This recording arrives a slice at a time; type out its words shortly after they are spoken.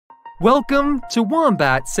Welcome to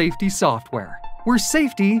Wombat Safety Software, where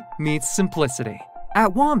safety meets simplicity.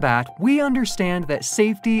 At Wombat, we understand that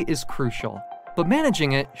safety is crucial, but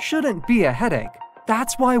managing it shouldn't be a headache.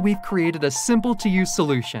 That's why we've created a simple-to-use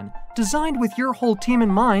solution designed with your whole team in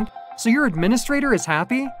mind, so your administrator is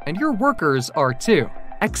happy and your workers are too.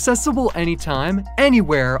 Accessible anytime,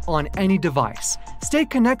 anywhere, on any device. Stay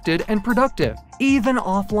connected and productive, even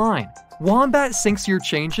offline. Wombat syncs your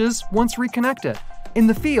changes once reconnected. In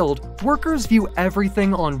the field, workers view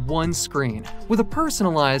everything on one screen with a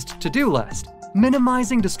personalized to-do list,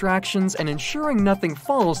 minimizing distractions and ensuring nothing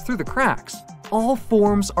falls through the cracks. All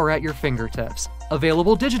forms are at your fingertips,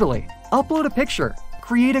 available digitally. Upload a picture,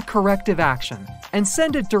 create a corrective action, and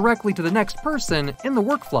send it directly to the next person in the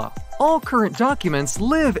workflow. All current documents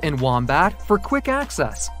live in Wombat for quick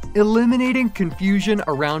access, eliminating confusion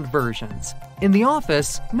around versions. In the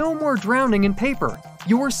office, no more drowning in paper.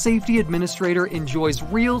 Your safety administrator enjoys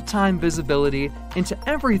real-time visibility into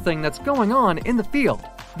everything that's going on in the field.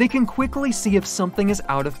 They can quickly see if something is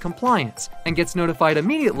out of compliance and gets notified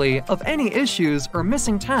immediately of any issues or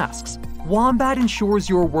missing tasks. Wombat ensures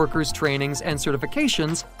your workers' trainings and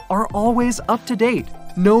certifications are always up to date.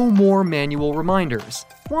 No more manual reminders.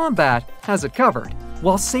 Wombat has it covered.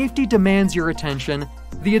 While safety demands your attention,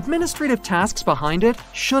 the administrative tasks behind it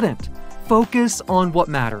shouldn't. Focus on what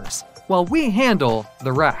matters, while we handle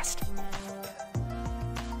the rest.